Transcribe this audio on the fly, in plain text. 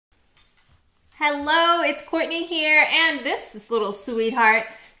Hello, it's Courtney here, and this little sweetheart.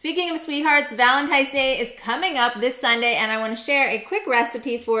 Speaking of sweethearts, Valentine's Day is coming up this Sunday, and I want to share a quick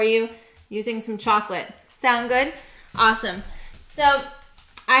recipe for you using some chocolate. Sound good? Awesome. So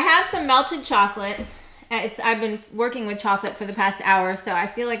I have some melted chocolate. I've been working with chocolate for the past hour, so I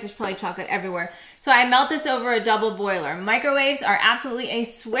feel like there's probably chocolate everywhere. So I melt this over a double boiler. Microwaves are absolutely a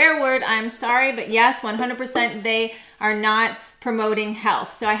swear word. I'm sorry, but yes, 100% they are not promoting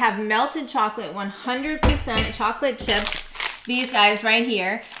health. So I have melted chocolate, 100% chocolate chips, these guys right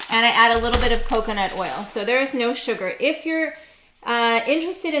here, and I add a little bit of coconut oil. So there is no sugar. If you're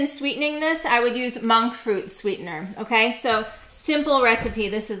interested in sweetening this, I would use monk fruit sweetener, okay? So simple recipe.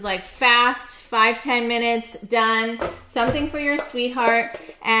 This is like fast, 5-10 minutes, done. Something for your sweetheart.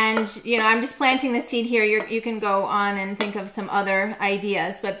 And, you know, I'm just planting the seed here. You can go on and think of some other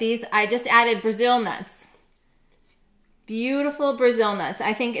ideas. But these, I just added Brazil nuts. Beautiful Brazil nuts.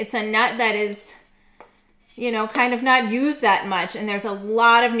 I think it's a nut that is, you know, kind of not used that much. And there's a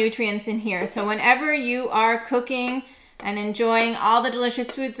lot of nutrients in here. So whenever you are cooking and enjoying all the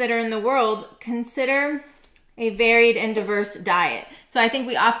delicious foods that are in the world, consider a varied and diverse diet. So I think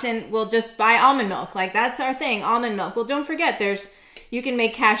we often will just buy almond milk. Like that's our thing, almond milk. Well, don't forget you can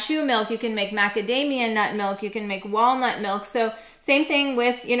make cashew milk, you can make macadamia nut milk, you can make walnut milk. So same thing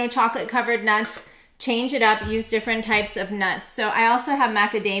with, you know, chocolate covered nuts. Change it up, use different types of nuts. So I also have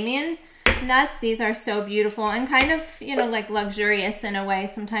macadamia nuts. These are so beautiful and kind of, you know, like luxurious in a way,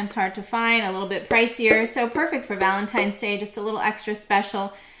 sometimes hard to find, a little bit pricier. So perfect for Valentine's Day, just a little extra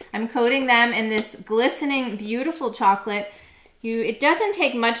special. I'm coating them in this glistening, beautiful chocolate. It doesn't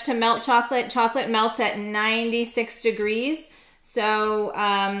take much to melt chocolate. Chocolate melts at 96 degrees. So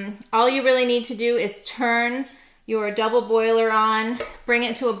all you really need to do is turn your double boiler on, bring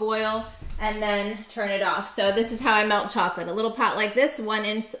it to a boil, and then turn it off. So this is how I melt chocolate. A little pot like this, 1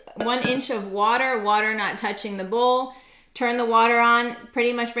 inch of water not touching the bowl. Turn the water on,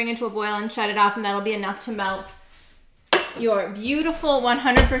 pretty much bring it to a boil and shut it off, and that'll be enough to melt your beautiful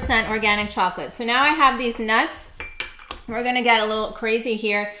 100% organic chocolate. So now I have these nuts. We're gonna get a little crazy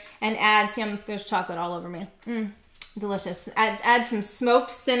here and add some, there's chocolate all over me. Delicious. Add some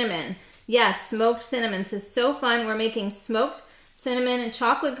smoked cinnamon. Yes, smoked cinnamon. This is so fun. We're making smoked cinnamon and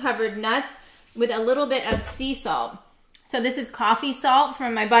chocolate covered nuts with a little bit of sea salt. So this is coffee salt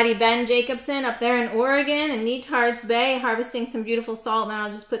from my buddy Ben Jacobson up there in Oregon in Neatards Bay, harvesting some beautiful salt, and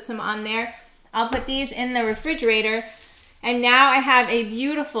I'll just put some on there. I'll put these in the refrigerator. And now I have a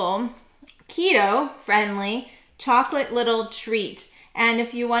beautiful keto-friendly chocolate little treat. And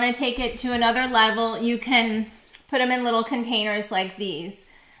if you want to take it to another level, you can put them in little containers like these.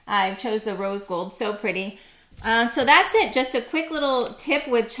 I chose the rose gold, so pretty. So that's it, just a quick little tip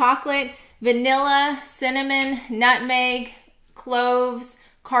with chocolate, vanilla, cinnamon, nutmeg, cloves,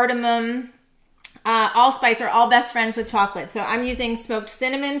 cardamom. Allspice are all best friends with chocolate. So I'm using smoked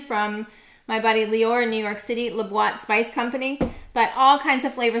cinnamon from my buddy Lior in New York City, Le Bois Spice Company. But all kinds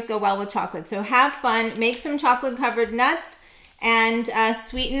of flavors go well with chocolate. So have fun, make some chocolate covered nuts, and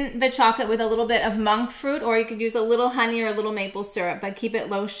sweeten the chocolate with a little bit of monk fruit, or you could use a little honey or a little maple syrup, but keep it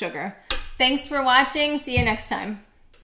low sugar. Thanks for watching. See you next time.